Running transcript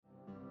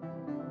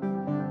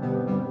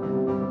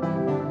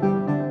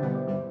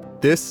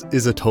This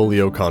is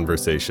Atolio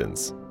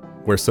Conversations,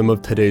 where some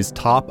of today's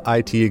top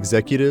IT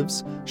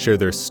executives share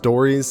their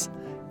stories,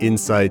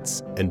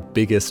 insights, and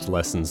biggest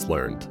lessons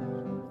learned.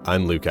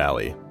 I'm Luke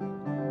Alley.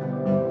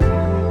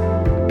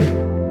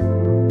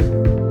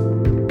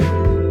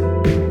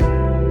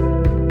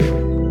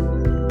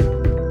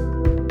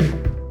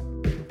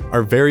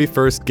 Our very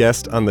first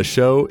guest on the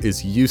show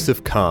is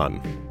Yusuf Khan.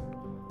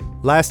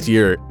 Last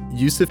year,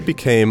 Yusuf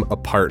became a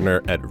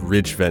partner at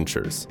Ridge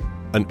Ventures,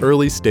 an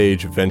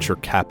early-stage venture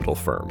capital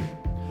firm.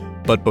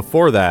 But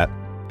before that,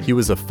 he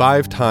was a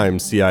 5-time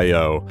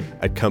CIO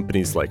at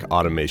companies like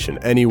Automation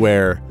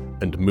Anywhere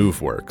and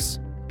Moveworks.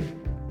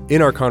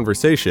 In our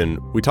conversation,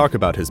 we talk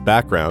about his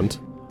background,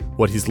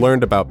 what he's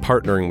learned about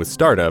partnering with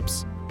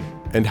startups,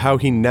 and how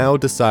he now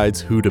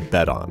decides who to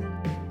bet on.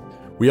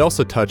 We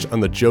also touch on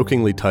the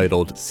jokingly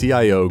titled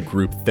CIO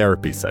Group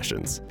Therapy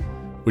Sessions,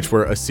 which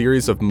were a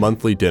series of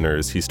monthly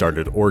dinners he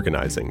started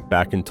organizing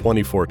back in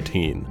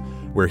 2014,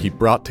 where he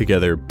brought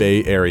together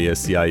Bay Area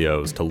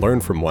CIOs to learn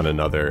from one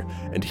another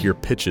and hear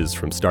pitches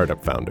from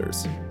startup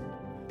founders.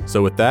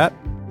 So with that,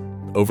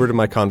 over to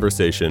my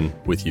conversation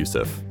with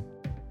Yusuf.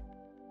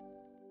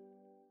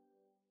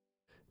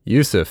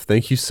 Yusuf,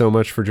 thank you so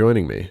much for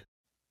joining me.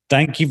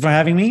 Thank you for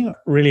having me.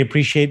 Really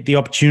appreciate the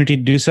opportunity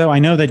to do so. I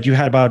know that you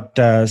had about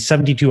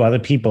 72 other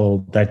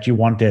people that you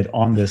wanted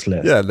on this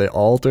list. Yeah, they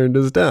all turned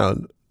us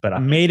down. But I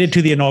made it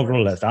to the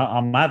inaugural list.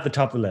 I'm at the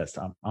top of the list.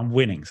 I'm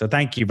winning. So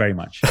thank you very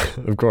much.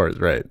 Of course,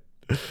 right.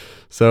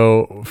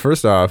 So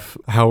first off,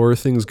 how are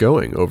things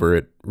going over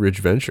at Ridge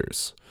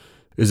Ventures?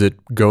 Is it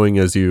going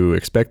as you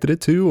expected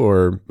it to,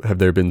 or have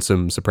there been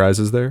some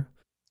surprises there?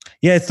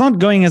 Yeah, it's not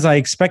going as I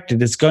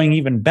expected. It's going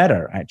even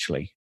better,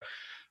 actually.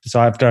 So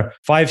after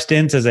 5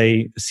 stints as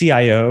a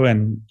CIO,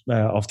 and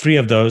of 3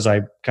 of those,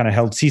 I kind of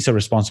held CISO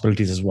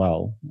responsibilities as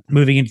well.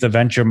 Moving into the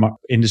venture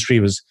industry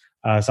was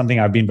something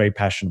I've been very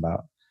passionate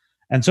about.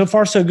 And so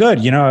far, so good.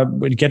 You know,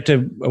 I get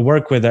to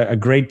work with a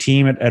great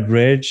team at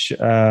Ridge,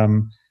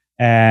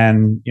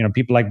 and you know,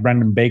 people like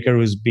Brendan Baker,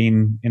 who's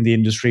been in the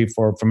industry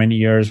for many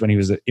years when he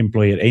was an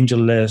employee at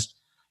AngelList.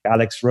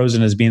 Alex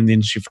Rosen has been in the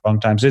industry for a long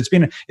time. So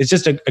it's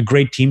just a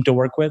great team to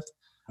work with,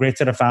 great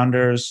set of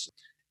founders,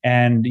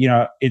 and you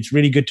know, it's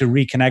really good to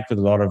reconnect with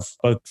a lot of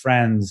both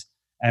friends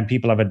and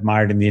people I've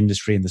admired in the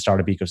industry and the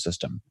startup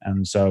ecosystem.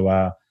 And so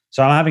I'm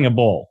having a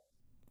ball.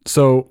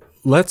 So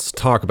let's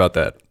talk about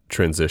that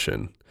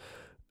transition.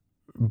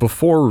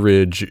 Before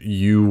Ridge,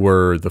 you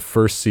were the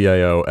first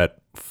CIO at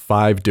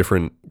 5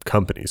 different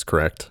companies,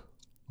 correct?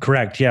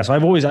 Correct. Yes. I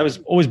was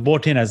always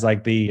bought in as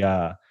like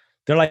the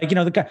they're like, you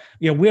know, the guy,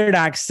 you know, weird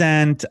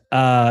accent,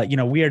 you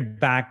know, weird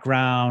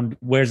background,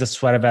 wears a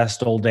sweater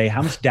vest all day.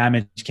 How much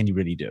damage can you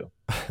really do? You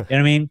know what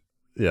I mean?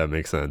 Yeah,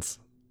 makes sense.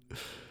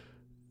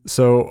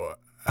 So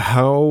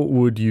how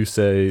would you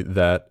say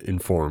that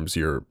informs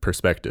your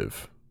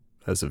perspective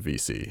as a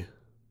VC?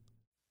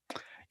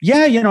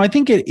 Yeah, you know, I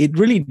think it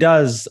really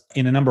does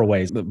in a number of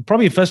ways.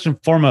 Probably first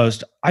and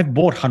foremost, I've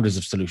bought hundreds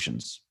of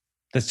solutions.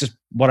 That's just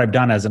what I've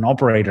done as an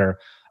operator.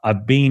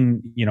 I've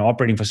been, you know,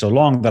 operating for so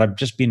long that I've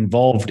just been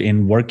involved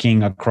in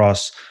working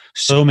across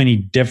so many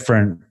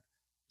different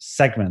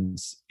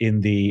segments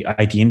in the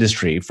IT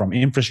industry, from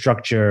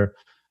infrastructure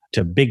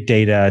to big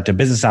data to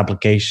business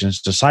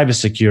applications to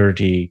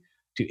cybersecurity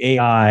to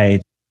AI,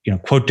 you know,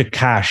 quote to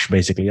cash,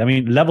 basically. I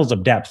mean, levels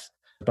of depth,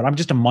 but I'm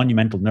just a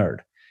monumental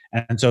nerd.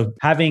 And so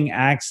having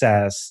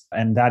access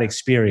and that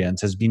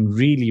experience has been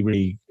really,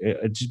 really,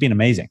 it's just been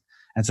amazing.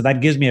 And so that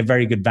gives me a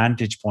very good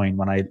vantage point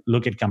when I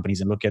look at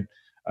companies and look at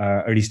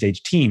early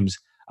stage teams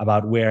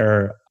about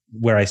where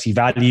I see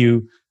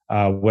value,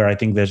 where I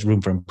think there's room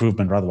for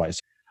improvement or otherwise.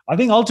 I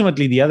think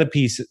ultimately the other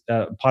piece,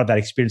 part of that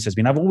experience has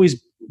been, I've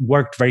always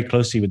worked very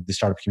closely with the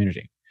startup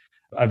community.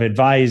 I've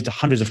advised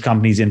hundreds of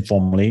companies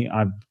informally.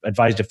 I've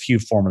advised a few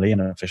formally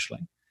and officially.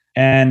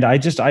 And I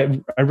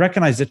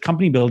recognize that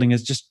company building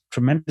is just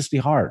tremendously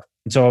hard.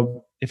 And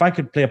so if I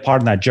could play a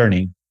part in that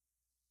journey,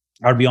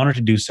 I'd be honored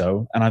to do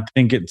so. And I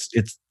think it's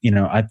you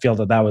know, I feel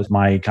that was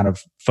my kind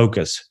of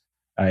focus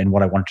in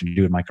what I wanted to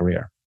do in my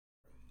career.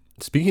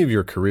 Speaking of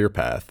your career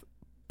path,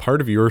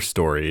 part of your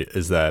story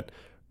is that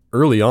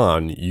early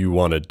on you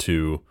wanted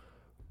to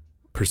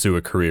pursue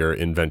a career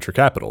in venture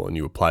capital and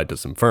you applied to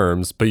some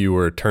firms, but you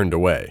were turned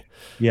away.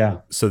 Yeah.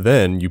 So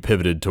then you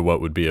pivoted to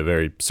what would be a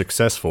very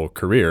successful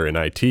career in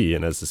IT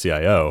and as the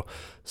CIO.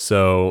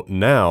 So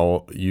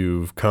now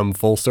you've come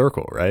full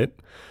circle, right?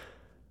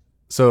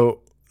 So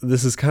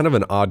this is kind of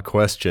an odd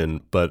question,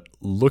 but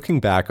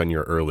looking back on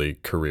your early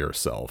career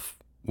self,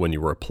 when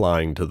you were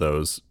applying to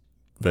those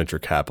venture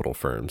capital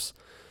firms,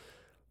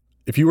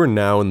 if you were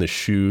now in the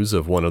shoes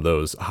of one of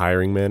those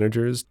hiring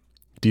managers,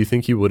 do you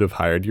think you would have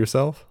hired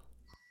yourself?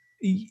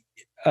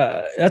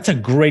 That's a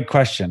great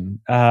question.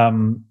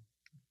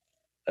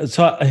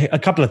 So a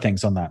couple of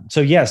things on that.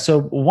 So yes,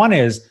 so one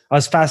is I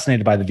was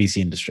fascinated by the VC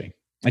industry.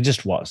 I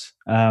just was.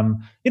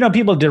 You know,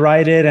 people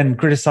deride it and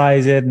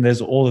criticize it, and there's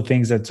all the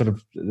things that sort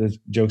of there's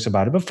jokes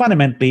about it. But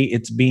fundamentally,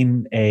 it's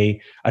been a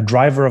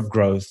driver of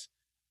growth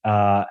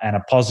and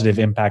a positive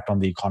impact on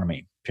the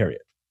economy.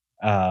 Period.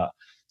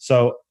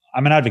 So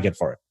I'm an advocate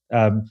for it.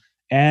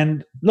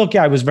 And look,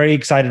 yeah, I was very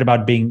excited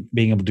about being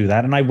able to do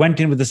that. And I went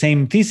in with the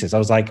same thesis. I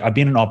was like, I've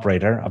been an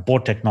operator, I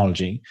bought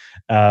technology.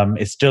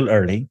 It's still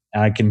early,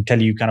 and I can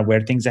tell you kind of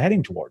where things are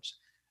heading towards.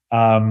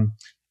 But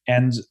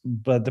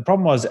the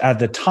problem was at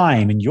the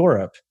time in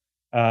Europe,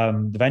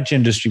 the venture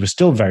industry was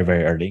still very,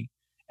 very early.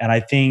 And I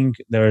think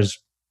there's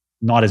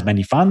not as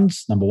many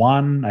funds, number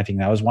one. I think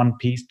that was one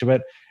piece to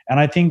it. And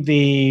I think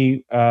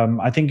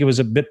I think it was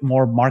a bit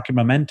more market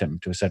momentum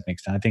to a certain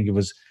extent. I think it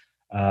was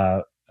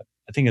a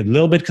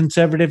little bit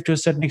conservative to a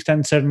certain extent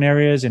in certain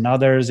areas. In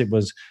others, it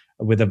was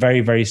with a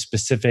very, very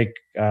specific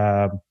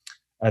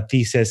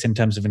thesis in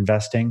terms of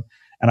investing.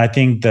 And I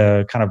think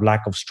the kind of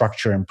lack of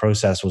structure and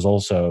process was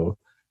also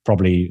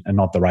probably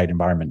not the right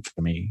environment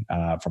for me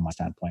from my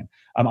standpoint.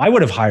 I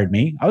would have hired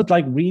me. I was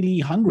like really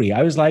hungry.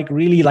 I was like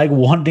really like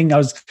wanting, I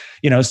was,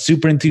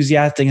 super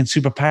enthusiastic and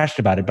super passionate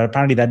about it. But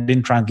apparently that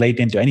didn't translate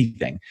into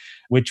anything,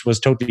 which was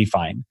totally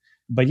fine.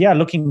 But yeah,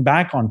 looking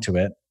back onto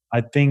it, I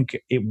think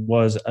it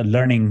was a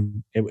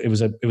learning. It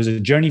was a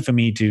journey for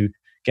me to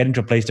get into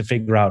a place to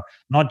figure out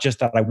not just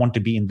that I want to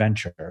be in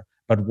venture,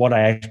 but what I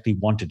actually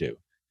want to do.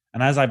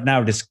 And as I've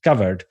now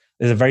discovered,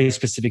 there's a very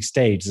specific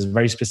stage, there's a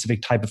very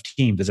specific type of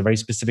team, there's a very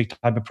specific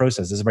type of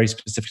process, there's a very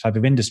specific type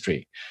of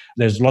industry.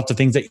 There's lots of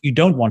things that you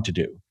don't want to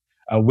do.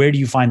 Where do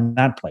you find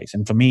that place?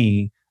 And for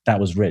me, that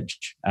was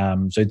Ridge.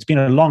 So it's been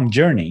a long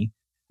journey,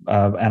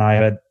 and I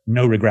had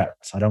no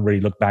regrets. I don't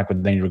really look back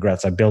with any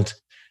regrets.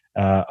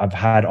 I've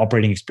had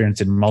operating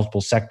experience in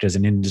multiple sectors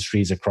and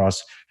industries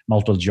across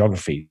multiple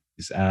geographies.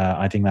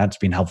 I think that's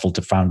been helpful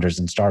to founders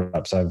and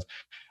startups.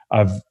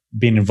 I've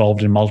been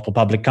involved in multiple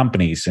public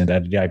companies and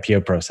at the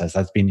IPO process.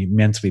 That's been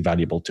immensely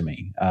valuable to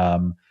me.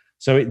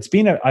 So it's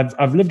been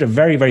I've lived a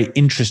very, very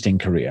interesting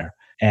career.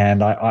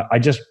 And I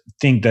just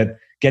think that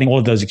getting all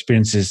of those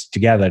experiences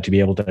together to be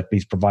able to at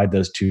least provide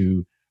those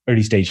to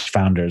early stage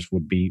founders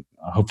would be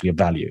hopefully of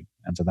value.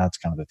 And so that's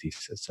kind of the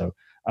thesis. So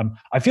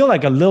I feel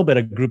like a little bit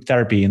of group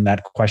therapy in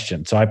that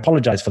question. So I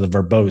apologize for the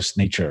verbose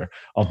nature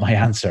of my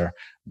answer.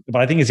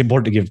 But I think it's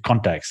important to give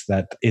context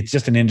that it's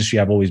just an industry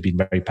I've always been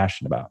very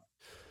passionate about.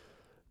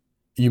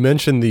 You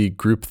mentioned the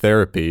group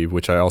therapy,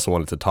 which I also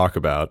wanted to talk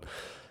about.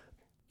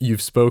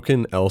 You've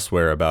spoken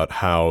elsewhere about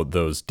how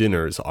those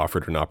dinners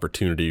offered an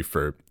opportunity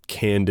for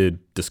candid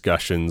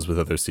discussions with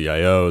other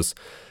CIOs,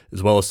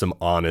 as well as some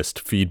honest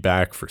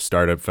feedback for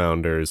startup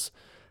founders.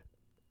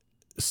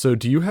 So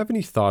do you have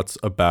any thoughts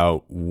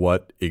about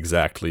what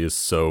exactly is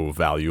so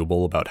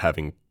valuable about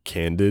having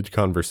candid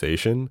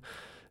conversation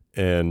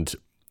and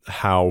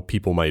how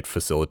people might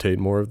facilitate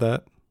more of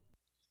that?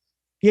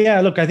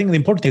 Yeah, look, I think the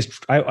important thing is,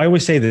 I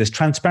always say this,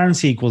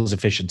 transparency equals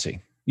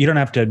efficiency. You don't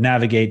have to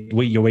navigate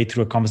your way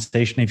through a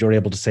conversation if you're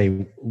able to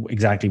say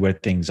exactly where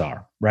things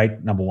are,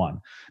 right? Number one.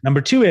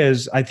 Number two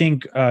is, I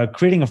think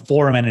creating a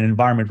forum and an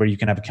environment where you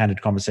can have a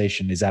candid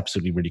conversation is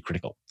absolutely really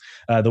critical.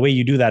 The way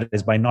you do that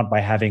is not by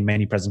having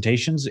many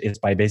presentations, it's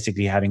by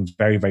basically having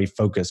very, very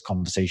focused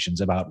conversations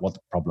about what the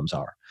problems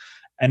are.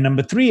 And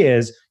number three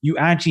is, you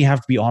actually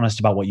have to be honest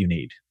about what you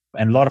need.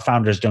 And a lot of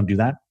founders don't do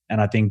that. And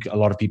I think a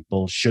lot of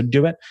people should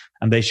do it,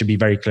 and they should be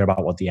very clear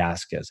about what the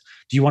ask is.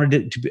 Do you want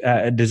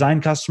a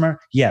design customer?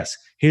 Yes.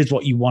 Here's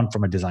what you want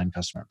from a design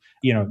customer.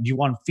 Do you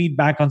want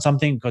feedback on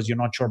something because you're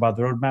not sure about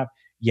the roadmap?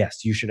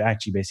 Yes, you should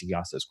actually basically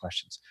ask those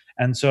questions.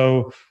 And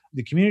so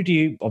the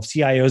community of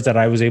CIOs that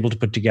I was able to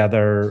put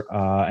together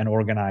and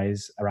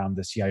organize around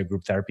the CIO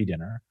group therapy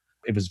dinner,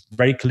 it was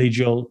very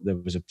collegial. There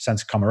was a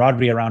sense of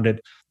camaraderie around it.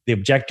 The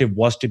objective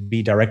was to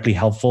be directly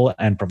helpful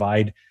and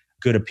provide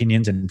good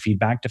opinions and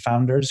feedback to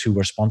founders who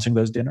were sponsoring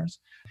those dinners.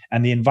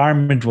 And the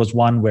environment was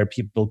one where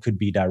people could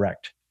be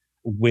direct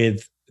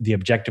with the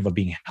objective of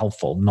being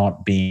helpful,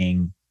 not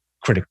being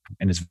critical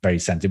in its very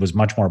sense. It was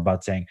much more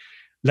about saying,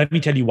 let me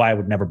tell you why I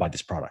would never buy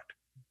this product.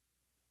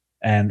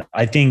 And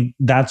I think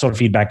that sort of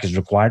feedback is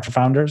required for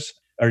founders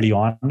early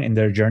on in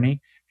their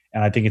journey.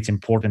 And I think it's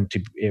important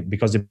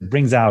because it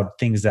brings out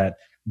things that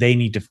they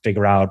need to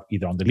figure out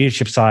either on the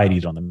leadership side,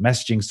 either on the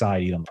messaging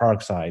side, either on the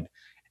product side.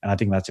 And I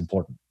think that's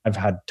important. I've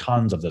had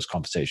tons of those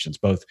conversations,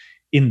 both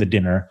in the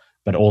dinner,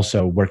 but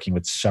also working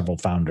with several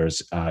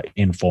founders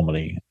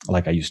informally,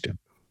 like I used to.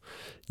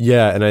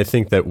 Yeah, and I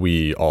think that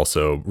we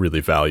also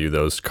really value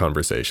those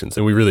conversations,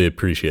 and we really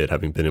appreciate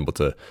having been able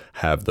to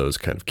have those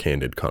kind of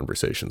candid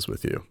conversations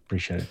with you.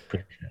 Appreciate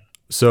it.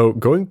 So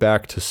going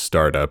back to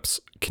startups,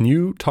 can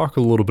you talk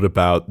a little bit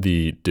about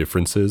the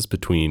differences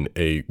between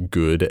a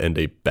good and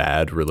a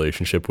bad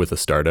relationship with a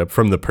startup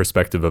from the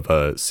perspective of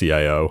a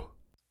CIO?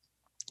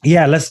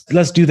 Yeah,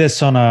 let's do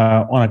this on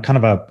a kind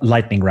of a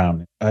lightning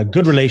round. A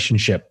good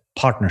relationship,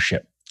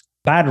 partnership.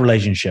 Bad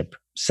relationship,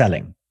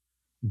 selling.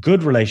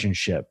 Good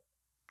relationship,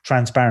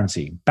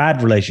 transparency.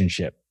 Bad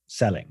relationship,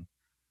 selling.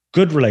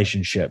 Good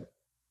relationship,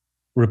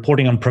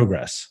 reporting on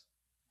progress.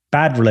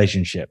 Bad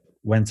relationship,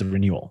 when's the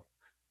renewal?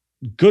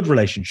 Good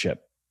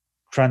relationship,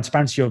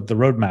 transparency of the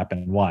roadmap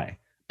and why.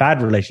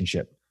 Bad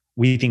relationship,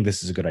 we think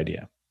this is a good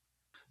idea.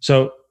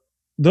 So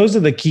those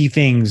are the key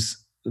things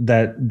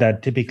that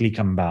typically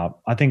come about.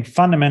 I think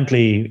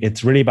fundamentally,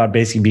 it's really about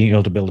basically being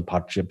able to build a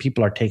partnership.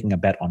 People are taking a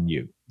bet on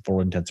you for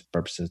all intents and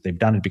purposes. They've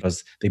done it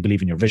because they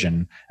believe in your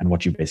vision and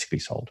what you basically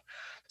sold.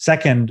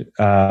 Second,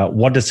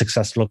 what does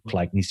success look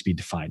like needs to be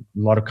defined.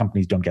 A lot of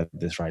companies don't get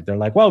this right. They're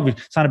like, well, we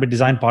signed up a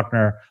design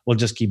partner, we'll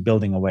just keep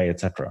building away,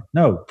 etc.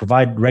 No,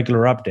 provide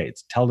regular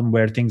updates. Tell them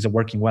where things are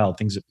working well,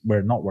 things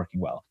where not working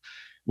well.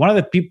 One of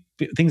the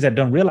things that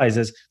don't realize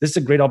is this is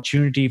a great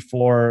opportunity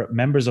for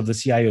members of the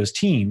CIO's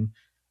team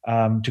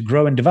to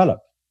grow and develop.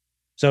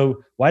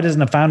 So why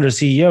doesn't a founder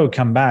CEO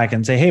come back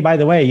and say, hey, by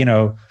the way,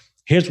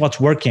 here's what's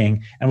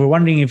working, and we're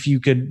wondering if you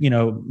could,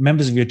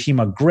 members of your team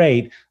are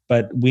great,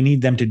 but we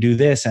need them to do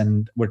this,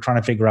 and we're trying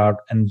to figure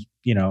out, and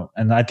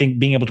I think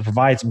being able to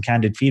provide some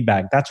candid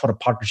feedback, that's what a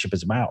partnership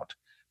is about,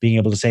 being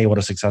able to say what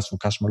a successful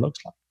customer looks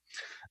like.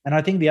 And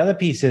I think the other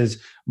piece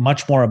is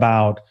much more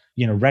about,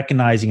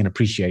 recognizing and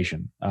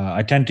appreciation.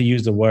 I tend to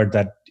use the word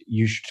that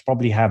you should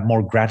probably have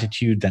more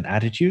gratitude than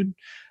attitude.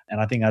 And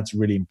I think that's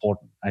really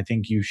important. I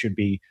think you should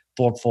be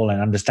thoughtful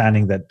and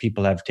understanding that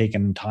people have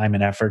taken time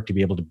and effort to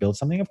be able to build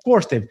something. Of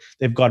course,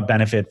 they've got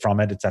benefit from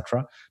it,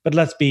 etc. But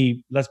let's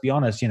be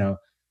honest.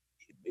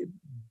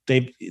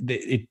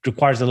 It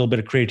requires a little bit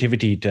of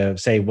creativity to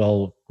say,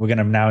 well, we're going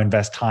to now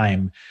invest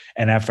time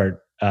and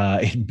effort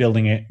in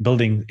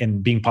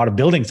being part of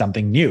building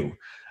something new.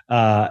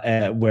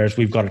 Whereas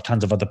we've got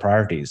tons of other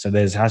priorities. So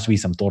there has to be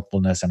some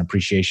thoughtfulness and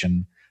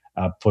appreciation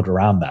put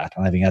around that,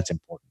 and I think that's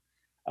important.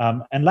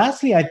 And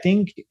lastly, I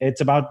think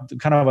it's about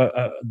kind of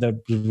the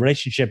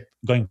relationship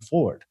going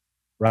forward,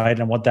 right?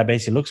 And what that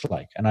basically looks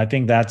like. And I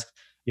think that's,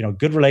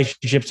 good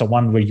relationships are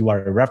one where you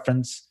are a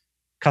reference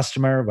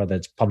customer, whether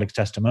it's public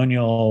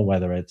testimonial,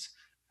 whether it's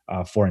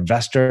for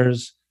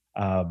investors,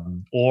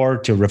 or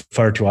to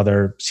refer to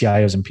other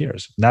CIOs and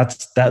peers.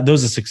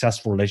 Those are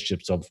successful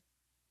relationships of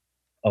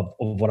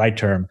what I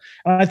term.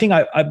 And I think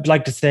I'd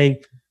like to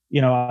say,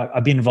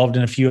 I've been involved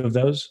in a few of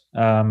those,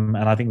 and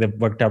I think they've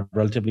worked out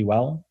relatively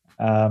well.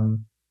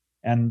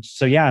 And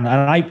so, and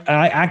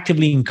I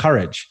actively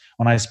encourage,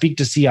 when I speak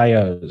to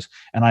CIOs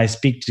and I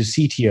speak to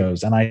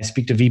CTOs and I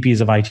speak to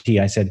VPs of IT,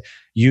 I said,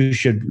 you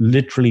should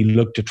literally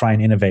look to try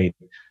and innovate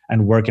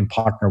and work and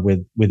partner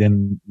with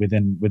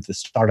the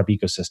startup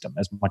ecosystem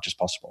as much as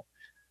possible.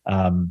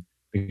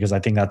 Because I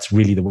think that's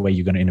really the way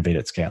you're going to innovate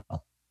at scale.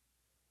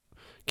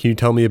 Can you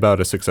tell me about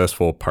a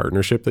successful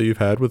partnership that you've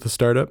had with a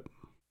startup?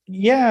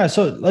 Yeah,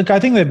 so I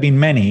think there have been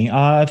many.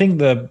 I think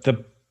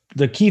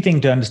the key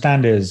thing to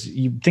understand is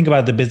you think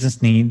about the business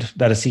need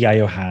that a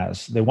CIO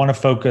has. They want to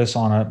focus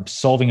on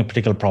solving a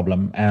particular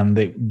problem,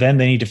 and then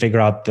they need to figure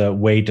out the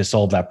way to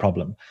solve that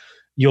problem.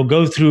 You'll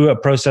go through a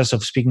process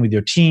of speaking with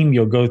your team.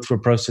 You'll go through a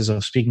process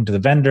of speaking to the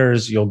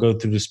vendors. You'll go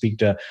through to speak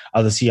to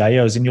other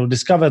CIOs, and you'll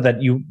discover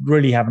that you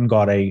really haven't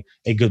got a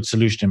good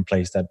solution in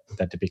place that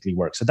typically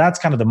works. So that's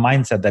kind of the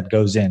mindset that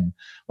goes in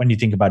when you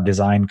think about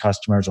design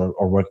customers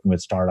or working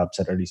with startups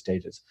at early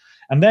stages.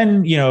 And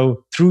then,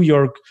 through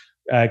your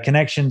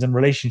connections and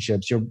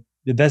relationships,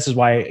 this is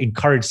why I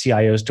encourage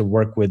CIOs to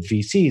work with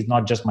VCs,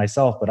 not just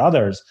myself, but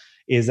others,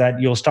 is that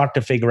you'll start to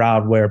figure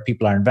out where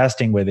people are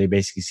investing, where they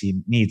basically see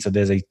needs. So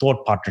there's a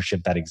thought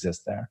partnership that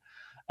exists there.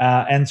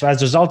 And so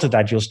as a result of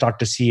that, you'll start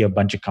to see a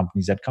bunch of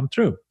companies that come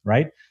through,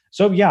 right?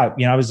 So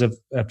I was a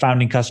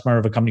founding customer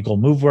of a company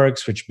called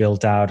Moveworks, which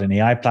built out an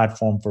AI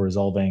platform for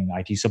resolving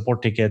IT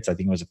support tickets. I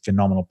think it was a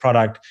phenomenal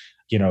product.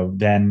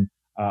 Then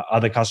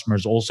other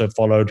customers also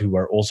followed who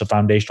were also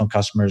foundational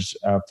customers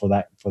for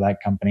that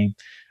company.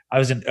 I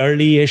was an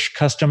early-ish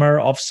customer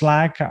of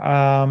Slack,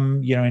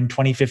 in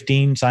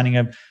 2015, signing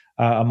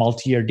a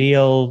multi-year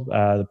deal.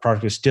 The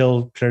product was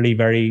still clearly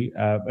very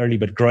early,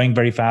 but growing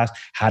very fast,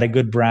 had a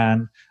good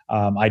brand.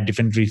 I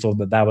definitely thought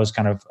that was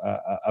kind of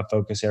a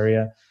focus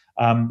area.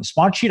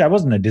 Smartsheet, I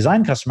wasn't a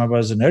design customer, but I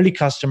was an early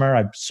customer.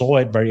 I saw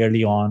it very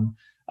early on,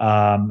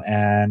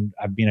 and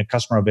I've been a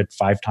customer of it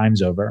 5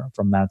 times over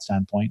from that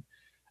standpoint.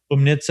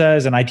 Umnitsa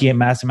is an IT and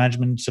mass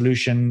management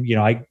solution.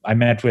 I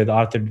met with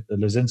Arthur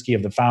Lozinski,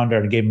 of the founder,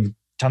 and gave him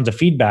tons of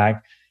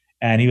feedback.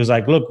 And he was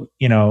like, look,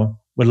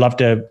 would love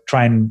to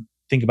try and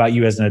think about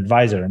you as an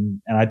advisor.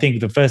 And I think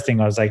the first thing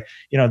I was like,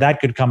 that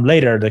could come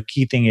later. The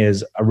key thing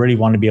is I really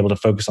want to be able to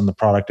focus on the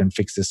product and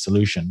fix this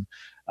solution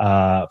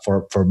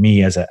for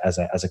me as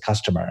a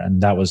customer.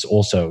 And that was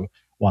also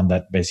one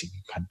that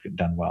basically kind of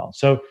done well.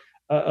 So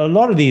a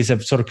lot of these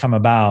have sort of come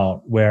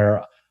about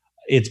where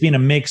it's been a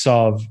mix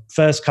of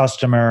first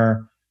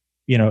customer,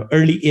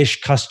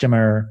 early-ish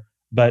customer,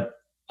 but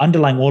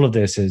underlying all of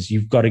this is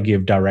you've got to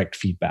give direct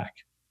feedback,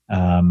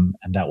 and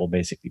that will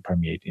basically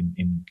permeate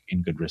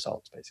in good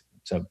results, basically.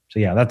 So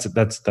yeah,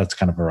 that's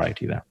kind of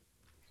variety there.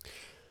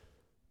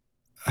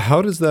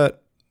 How does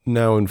that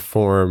now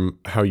inform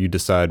how you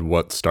decide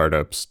what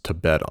startups to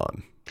bet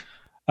on?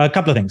 A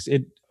couple of things.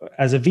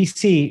 As a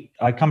VC,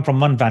 I come from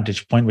one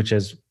vantage point, which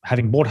is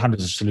having bought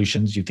hundreds of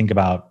solutions. You think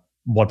about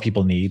what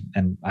people need,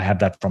 and I have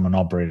that from an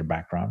operator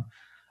background.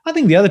 I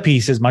think the other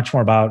piece is much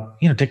more about,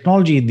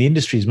 technology in the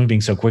industry is moving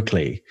so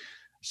quickly.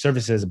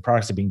 Services and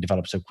products are being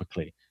developed so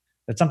quickly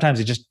that sometimes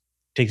it just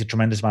takes a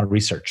tremendous amount of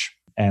research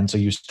And so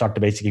you start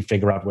to basically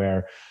figure out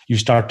where you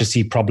start to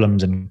see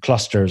problems and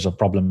clusters of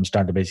problems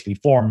start to basically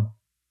form,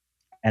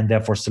 and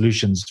therefore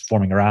solutions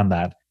forming around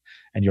that.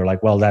 And you're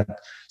like, well, that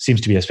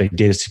seems to be a space.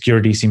 Data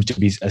security seems to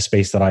be a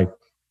space that I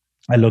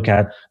look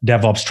at.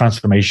 DevOps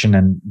transformation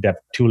and dev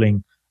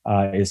tooling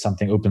is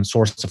something. Open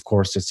source, of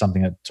course, is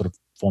something that sort of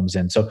forms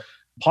in. So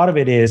part of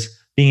it is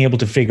being able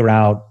to figure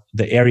out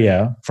the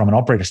area from an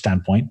operator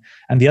standpoint.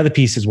 And the other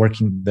piece is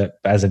working that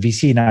as a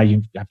VC, now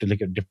you have to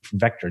look at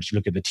different vectors. You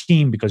look at the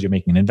team because you're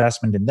making an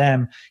investment in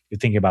them. You're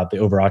thinking about the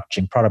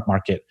overarching product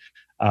market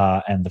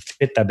and the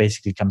fit that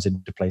basically comes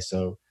into play.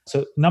 So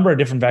a number of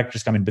different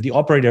vectors come in, but the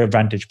operator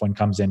vantage point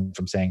comes in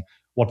from saying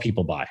what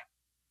people buy.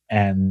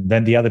 And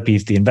then the other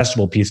piece, the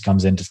investable piece,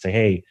 comes in to say,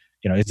 hey,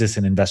 is this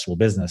an investable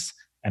business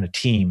and a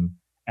team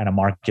and a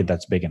market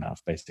that's big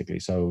enough, basically.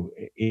 So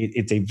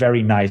it's a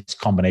very nice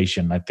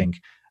combination, I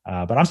think.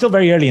 But I'm still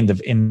very early in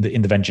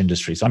the venture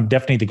industry, so I'm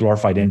definitely the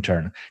glorified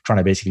intern trying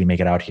to basically make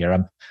it out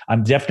here.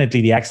 I'm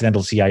definitely the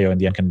accidental CIO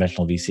and the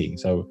unconventional VC.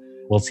 So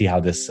we'll see how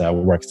this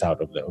works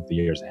out over the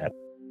years ahead.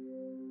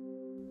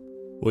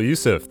 Well,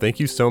 Yusuf, thank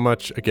you so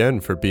much again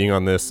for being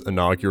on this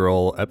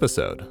inaugural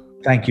episode.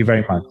 Thank you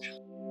very much.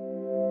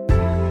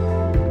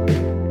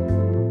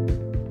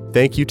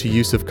 Thank you to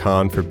Yusuf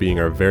Khan for being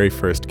our very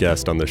first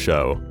guest on the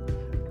show.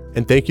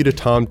 And thank you to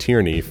Tom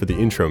Tierney for the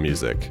intro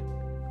music.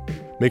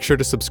 Make sure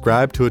to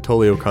subscribe to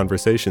Atolio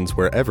Conversations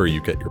wherever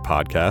you get your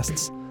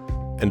podcasts,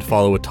 and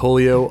follow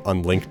Atolio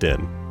on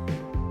LinkedIn.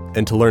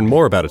 And to learn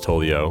more about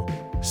Atolio,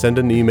 send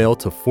an email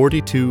to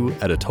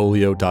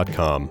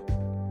 42@atolio.com.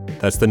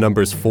 That's the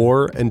numbers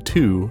 4 and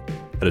 2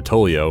 at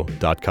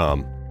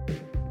atolio.com.